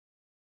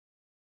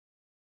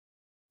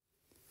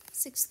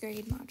6th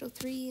grade, Module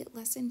 3,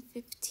 Lesson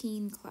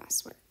 15,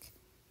 Classwork.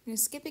 I'm going to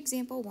skip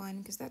example 1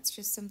 because that's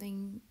just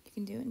something you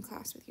can do in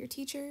class with your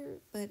teacher,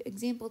 but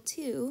example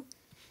 2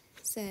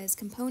 says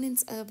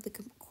components of the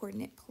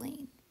coordinate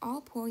plane.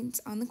 All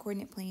points on the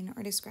coordinate plane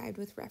are described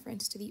with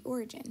reference to the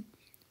origin.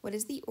 What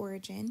is the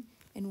origin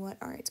and what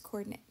are its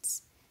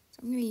coordinates? So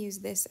I'm going to use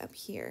this up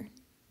here.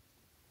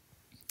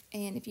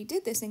 And if you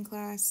did this in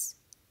class,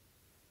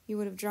 you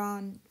would have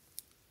drawn,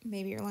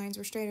 maybe your lines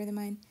were straighter than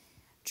mine,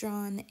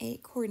 drawn a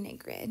coordinate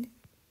grid.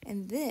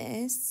 And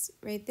this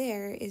right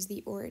there is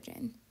the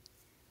origin.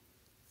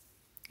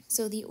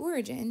 So the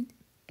origin,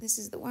 this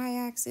is the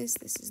y-axis,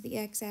 this is the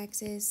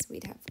x-axis.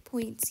 We'd have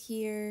points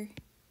here.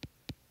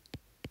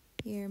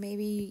 Here,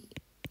 maybe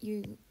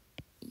you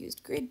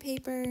used grid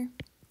paper.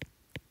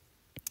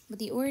 But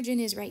the origin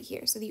is right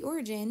here. So the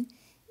origin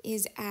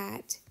is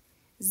at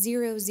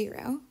 0,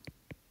 0.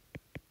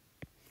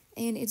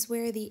 And it's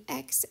where the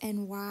x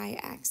and y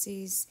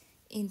axes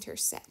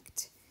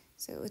intersect.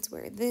 So it's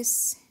where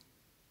this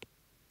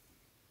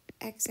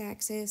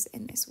x-axis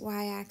and this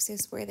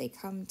y-axis, where they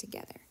come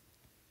together.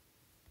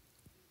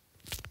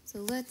 So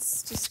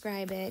let's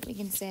describe it. We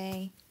can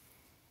say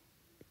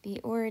the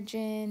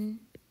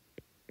origin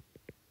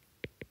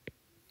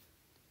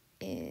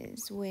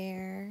is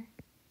where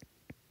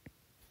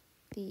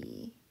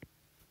the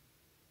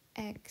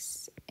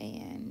x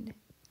and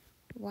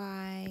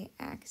y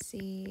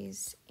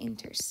axes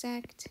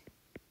intersect.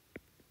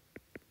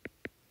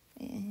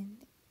 And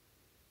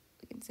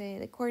we can say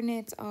the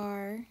coordinates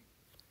are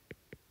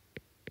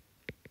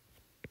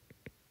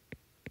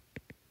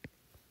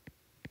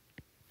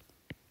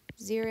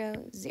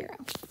 0, 0.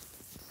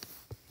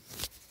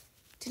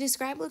 To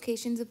describe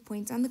locations of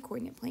points on the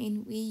coordinate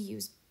plane, we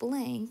use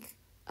blank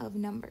of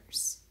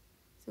numbers.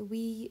 So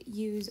we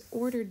use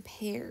ordered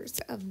pairs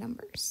of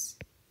numbers.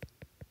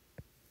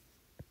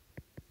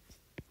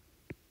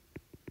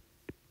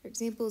 For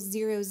example,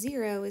 0,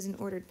 0 is an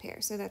ordered pair,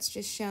 so that's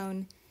just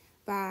shown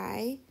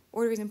by,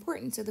 order is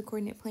important, so the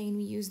coordinate plane,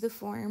 we use the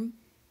form,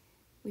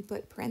 we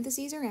put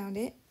parentheses around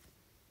it,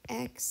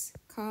 x,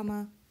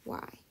 comma,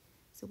 y.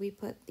 So we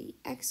put the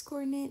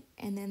x-coordinate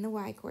and then the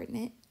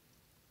y-coordinate.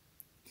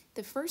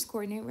 The first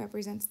coordinate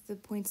represents the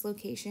point's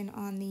location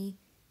on the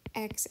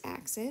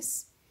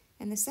x-axis,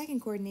 and the second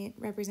coordinate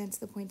represents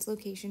the point's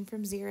location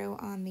from 0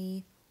 on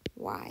the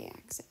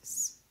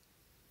y-axis.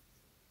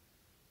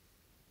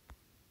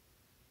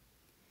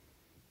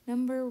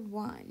 Number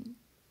 1.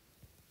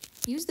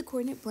 Use the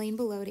coordinate plane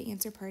below to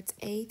answer parts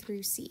A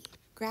through C.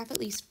 Graph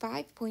at least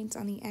 5 points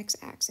on the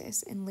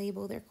x-axis and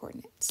label their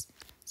coordinates.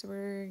 So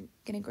we're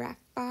going to graph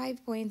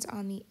 5 points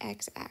on the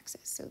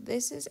x-axis. So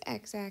this is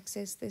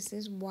x-axis, this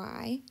is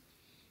y.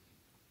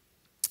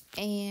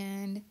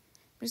 And I'm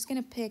just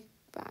going to pick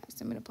 5.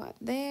 So I'm going to plot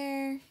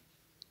there,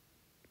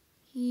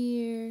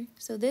 here.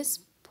 So this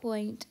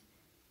point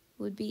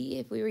would be,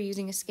 if we were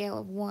using a scale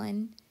of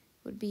 1,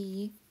 would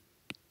be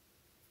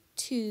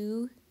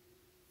 2,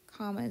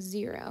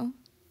 0.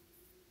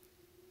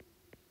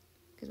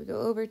 Because we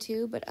go over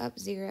 2, but up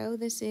 0.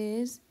 This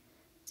is,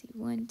 let's see,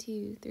 1,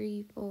 2,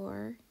 3,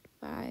 4,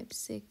 5,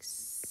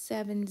 6,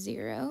 7,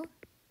 0.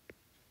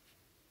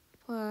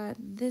 Plot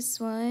this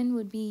one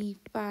would be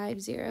 5,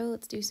 0.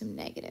 Let's do some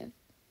negative.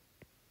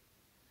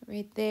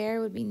 Right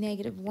there would be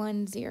negative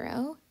 1,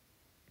 0.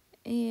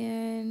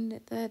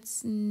 And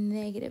that's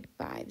negative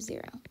 5,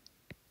 0.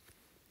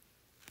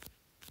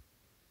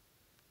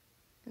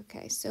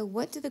 Okay, so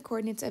what do the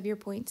coordinates of your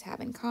points have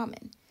in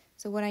common?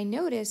 So what I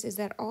notice is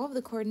that all of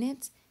the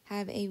coordinates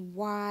have a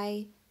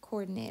y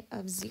coordinate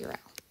of 0.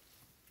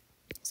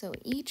 So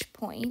each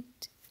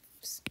point,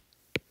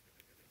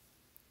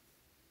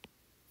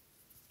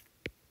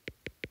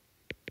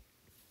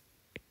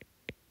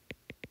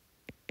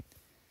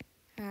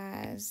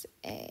 has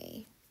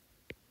a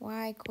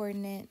y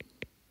coordinate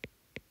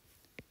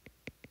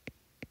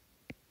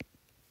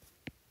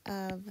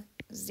of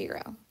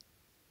 0.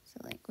 So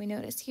like we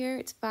notice here,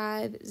 it's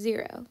 5,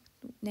 0,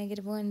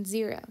 negative 1,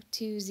 0,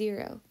 2,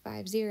 0,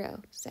 5,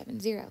 0, 7,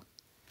 0.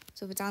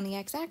 So if it's on the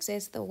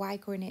x-axis, the y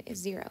coordinate is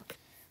 0.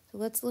 So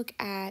let's look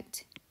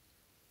at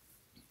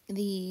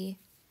the,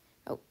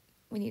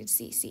 we need to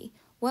see.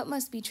 What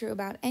must be true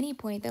about any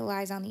point that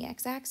lies on the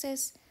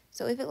x-axis?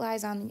 So if it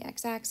lies on the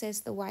x-axis,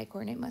 the y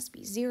coordinate must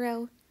be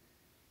 0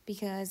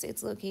 because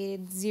it's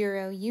located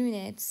 0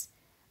 units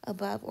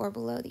above or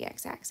below the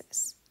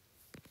x-axis.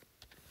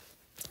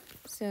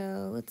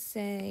 So let's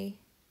say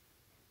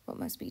what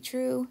must be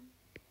true.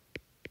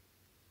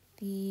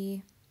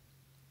 The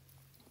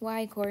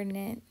y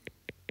coordinate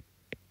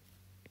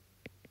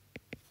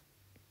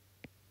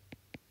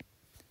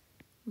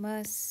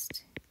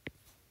must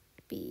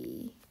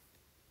be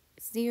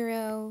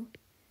 0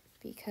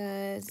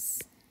 because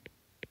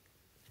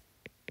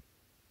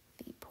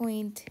the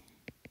point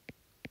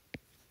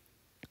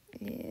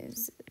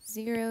is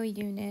 0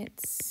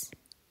 units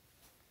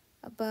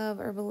above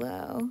or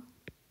below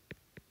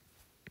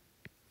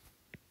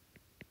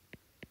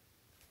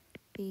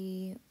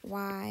the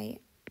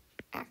y-axis.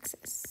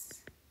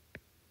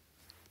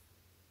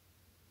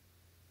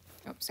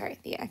 Oh, sorry,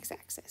 the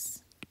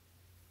x-axis.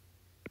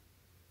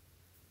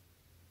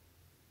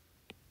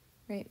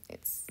 Right,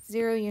 it's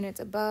 0 units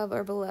above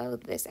or below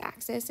this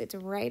axis. It's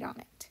right on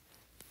it.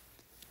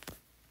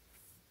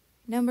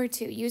 Number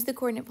 2, use the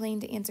coordinate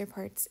plane to answer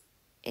parts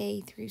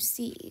A through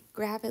C.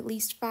 Graph at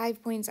least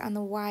 5 points on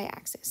the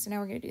y-axis. So now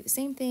we're going to do the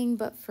same thing,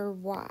 but for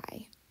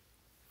y.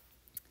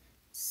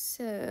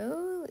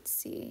 So let's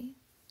see.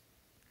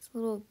 It's a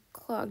little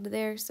clogged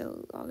there,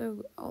 so I'll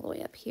go all the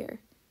way up here.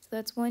 So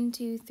that's 1,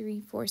 2,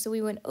 3, 4. So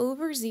we went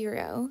over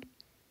 0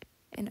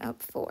 and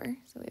up 4.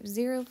 So we have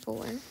 0, 4.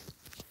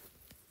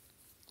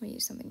 Let me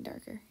use something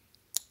darker.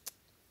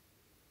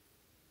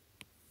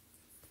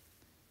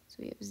 So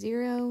we have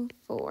 0,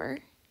 4.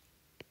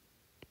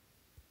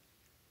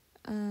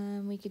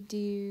 We could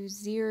do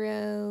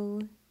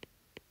 0,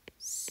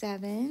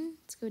 7.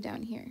 Let's go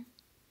down here.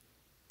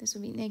 This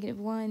would be negative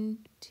 1,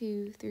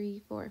 2,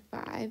 3, 4,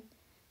 5.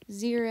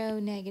 0,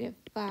 negative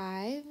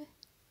 5.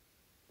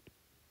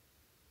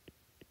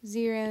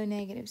 0,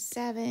 negative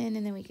 7.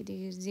 And then we could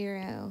do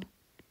 0,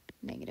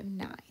 negative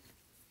 9.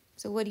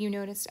 So what do you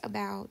notice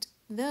about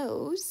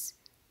those?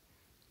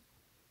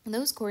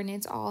 Those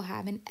coordinates all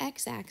have an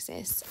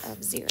x-axis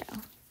of 0. So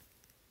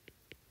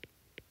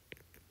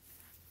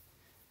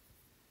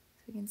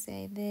we can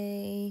say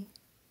they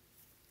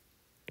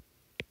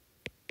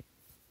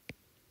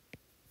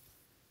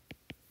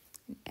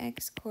an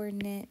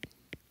x-coordinate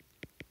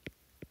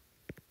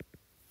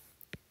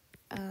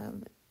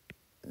of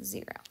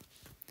 0.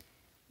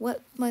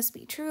 What must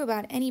be true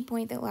about any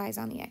point that lies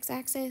on the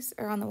x-axis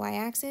or on the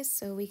y-axis?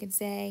 So we could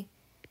say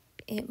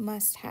it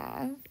must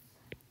have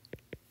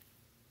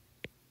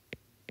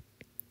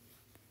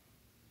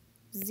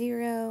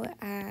 0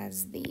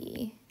 as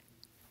the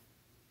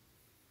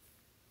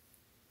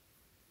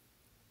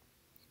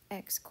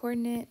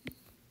x-coordinate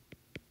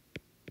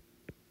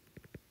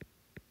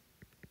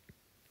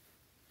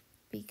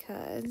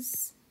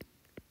because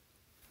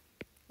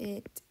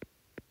it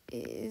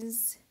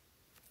is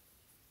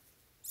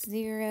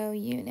 0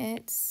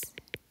 units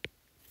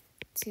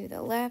to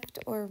the left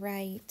or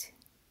right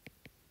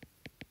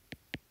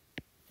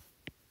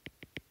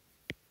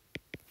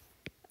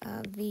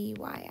of the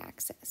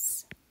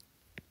y-axis.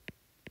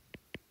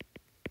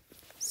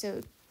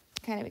 So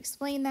kind of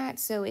explain that.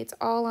 So it's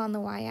all on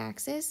the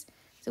y-axis.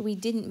 So we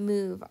didn't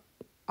move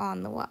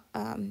on the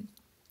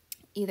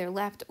either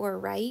left or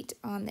right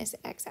on this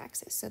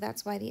x-axis. So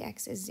that's why the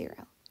x is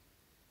 0.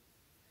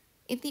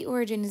 If the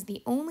origin is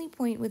the only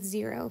point with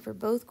 0 for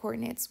both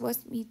coordinates, what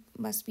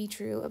must be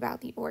true about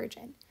the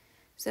origin?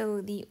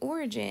 So the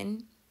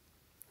origin,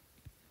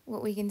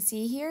 what we can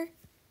see here,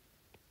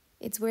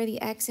 it's where the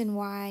x and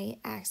y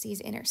axes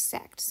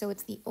intersect. So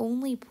it's the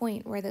only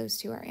point where those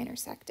two are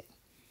intersecting.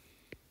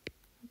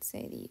 Let's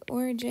say the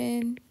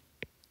origin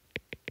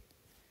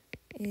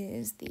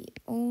is the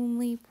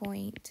only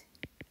point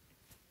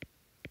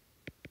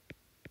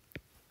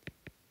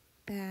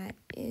that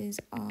is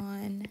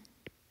on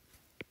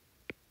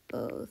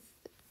both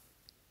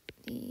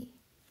the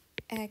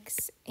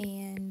x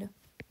and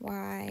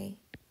y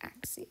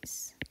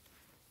axes.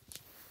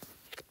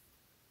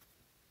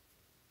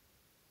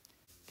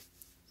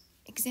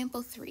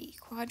 Example 3,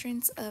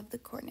 quadrants of the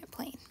coordinate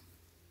plane.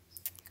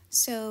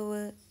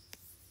 So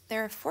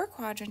there are 4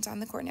 quadrants on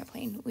the coordinate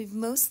plane. We've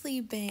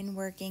mostly been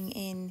working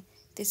in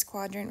this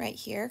quadrant right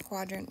here,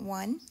 Quadrant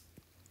 1,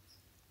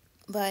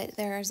 but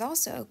there is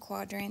also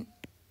Quadrant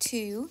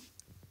 2,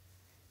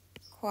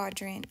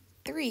 Quadrant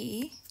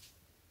 3,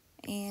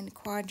 and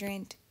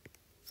Quadrant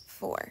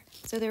 4.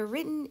 So they're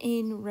written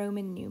in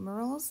Roman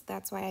numerals.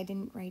 That's why I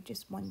didn't write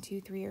just 1,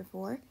 2, 3, or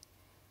 4.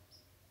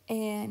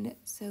 And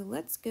so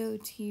let's go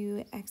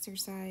to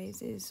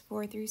exercises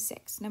 4 through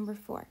 6. Number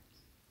 4.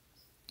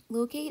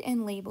 Locate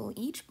and label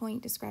each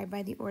point described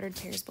by the ordered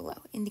pairs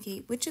below.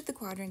 Indicate which of the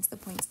quadrants the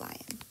points lie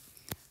in.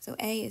 So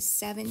A is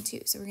 7,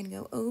 2. So we're going to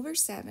go over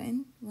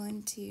 7,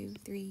 1, 2,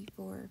 3,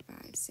 4,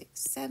 5, 6,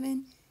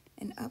 7,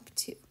 and up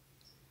 2.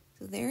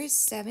 So there is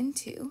 7,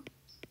 2.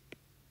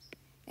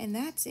 And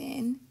that's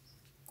in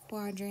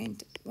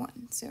Quadrant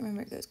 1. So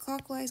remember, it goes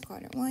clockwise,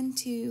 Quadrant 1,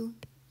 2,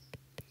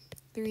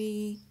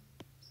 3,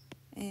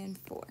 and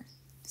 4.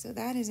 So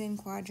that is in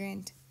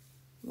Quadrant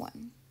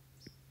 1.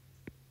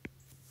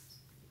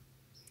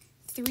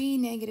 3,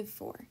 negative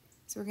 4.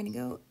 So we're going to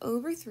go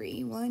over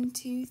 3, 1,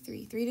 2,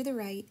 3, 3 to the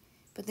right,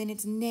 but then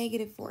it's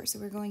negative 4, so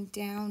we're going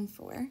down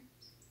 4.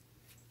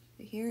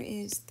 So here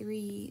is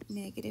 3,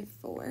 negative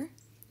 4,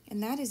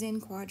 and that is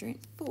in Quadrant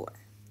 4.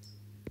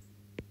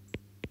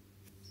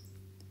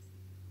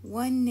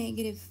 1,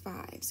 negative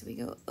 5. So we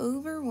go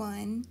over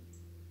 1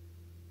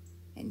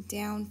 and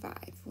down 5.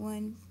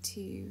 1,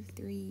 2,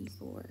 3,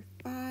 4,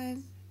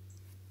 5.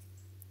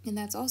 And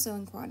that's also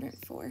in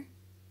Quadrant 4.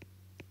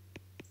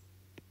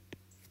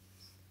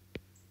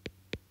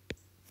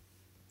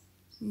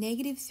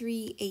 Negative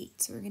 3,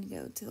 8. So we're going to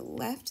go to the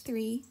left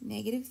 3,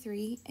 negative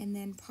 3, and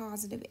then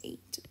positive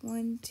 8.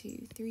 1,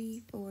 2,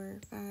 3, 4,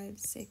 5,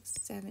 6,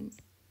 7,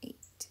 8.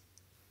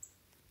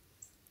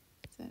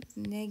 So that's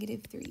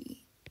negative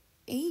 3,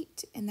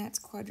 8, and that's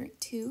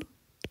Quadrant 2.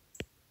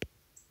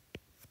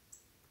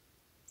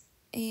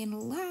 And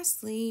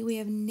lastly, we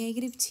have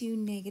 -2,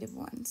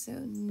 -1. So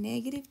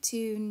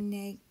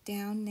 -2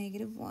 down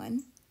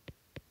 -1.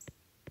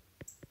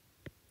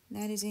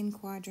 That is in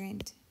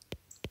quadrant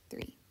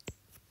 3.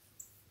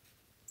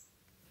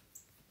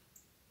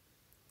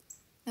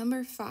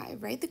 Number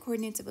 5, write the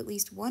coordinates of at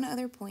least one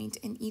other point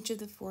in each of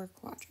the 4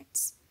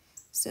 quadrants.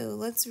 So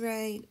let's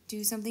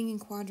do something in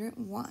quadrant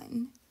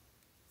 1.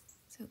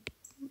 So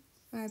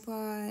if I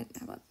plot,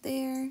 how about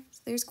there?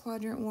 So there's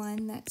quadrant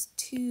 1, that's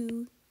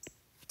 2,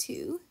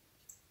 2.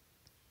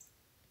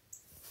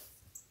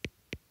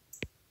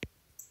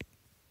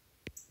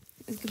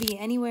 It could be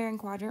anywhere in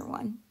quadrant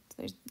 1. So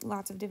there's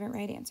lots of different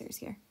right answers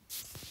here.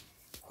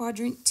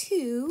 Quadrant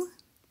 2,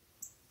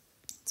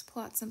 let's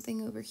plot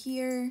something over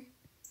here.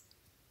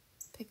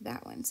 Pick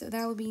that one. So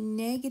that would be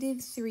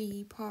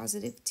 -3,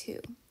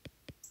 +2.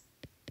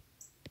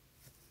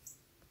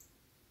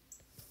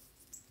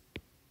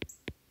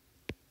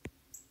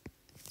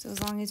 So as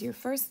long as your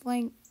first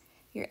length,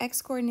 your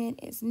x-coordinate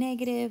is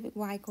negative,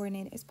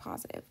 y-coordinate is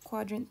positive.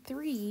 Quadrant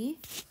 3,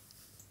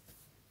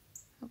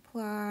 I'll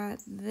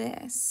plot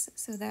this.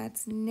 So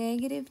that's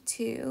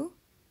 -2,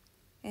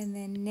 and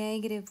then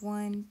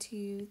 -1,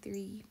 2,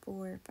 3,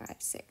 4,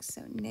 5, 6.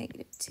 So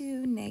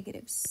 -2,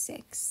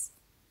 -6.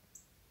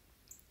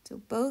 So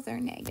both are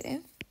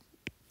negative.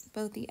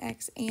 Both the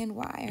x and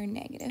y are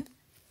negative.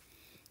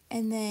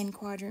 And then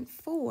quadrant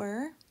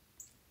 4,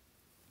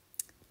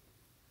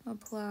 I'll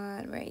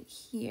plot right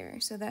here.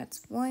 So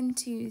that's 1,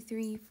 2,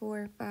 3,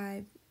 4,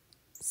 5,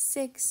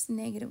 6,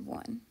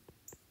 -1.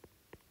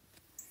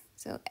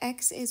 So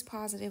x is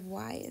positive,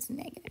 y is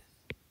negative.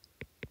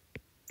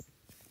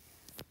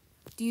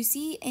 Do you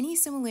see any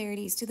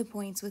similarities to the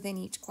points within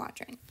each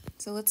quadrant?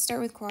 So let's start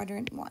with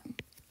quadrant 1.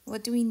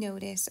 What do we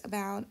notice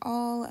about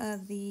all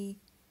of the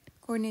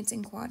coordinates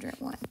in quadrant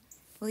 1?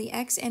 Well, the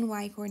x and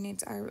y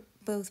coordinates are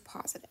both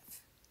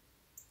positive.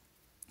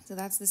 So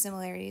that's the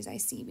similarities I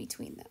see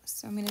between those.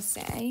 So I'm going to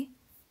say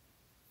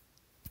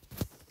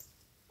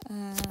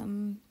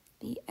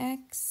the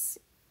x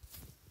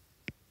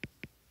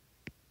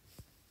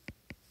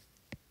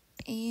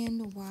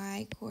and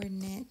y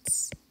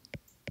coordinates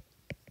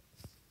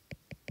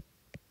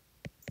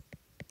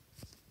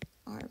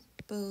are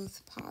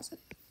both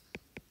positive.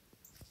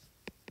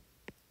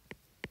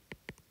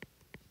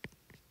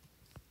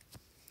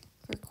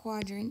 For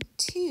quadrant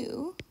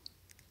 2,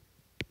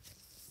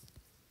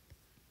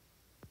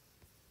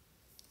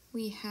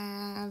 we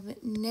have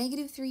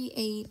 -3,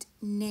 8,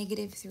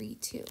 -3,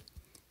 2.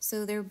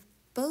 So they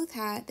both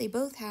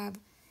have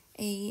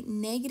a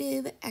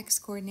negative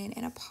x-coordinate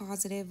and a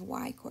positive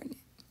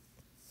y-coordinate.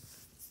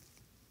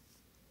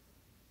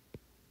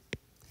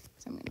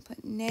 So I'm going to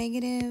put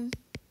negative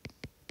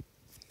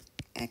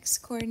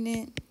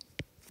x-coordinate,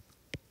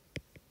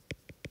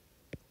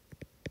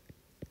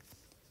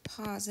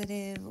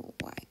 positive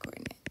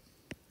y-coordinate.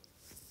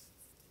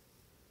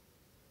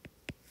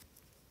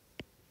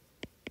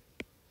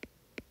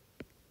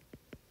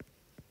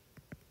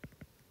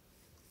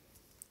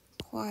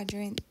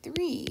 Quadrant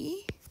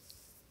 3,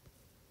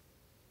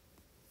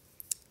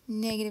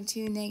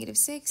 -2,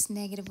 -6,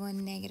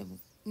 -1, -2,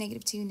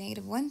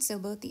 -1. So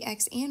both the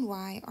x and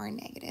y are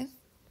negative.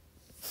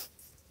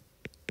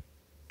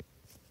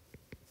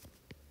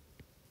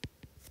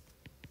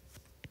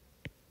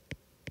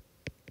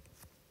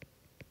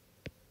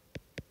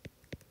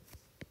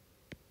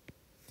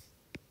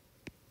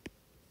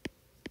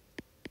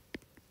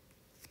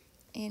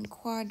 In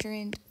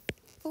quadrant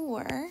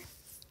 4,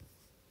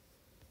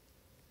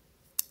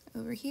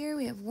 over here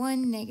we have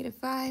 1,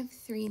 -5,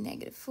 3,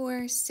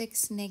 -4,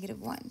 6,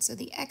 -1. So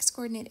the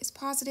x-coordinate is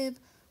positive,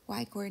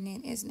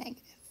 y-coordinate is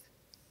negative.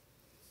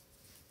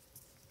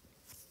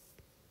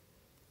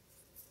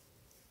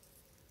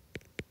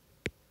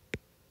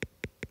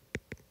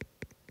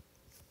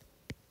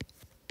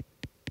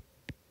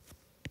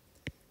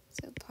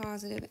 So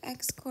positive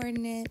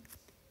x-coordinate,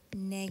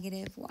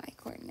 negative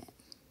y-coordinate.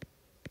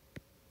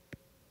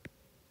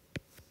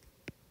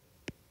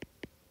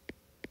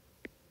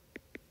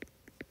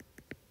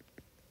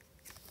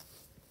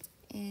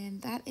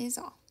 And that is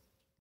all.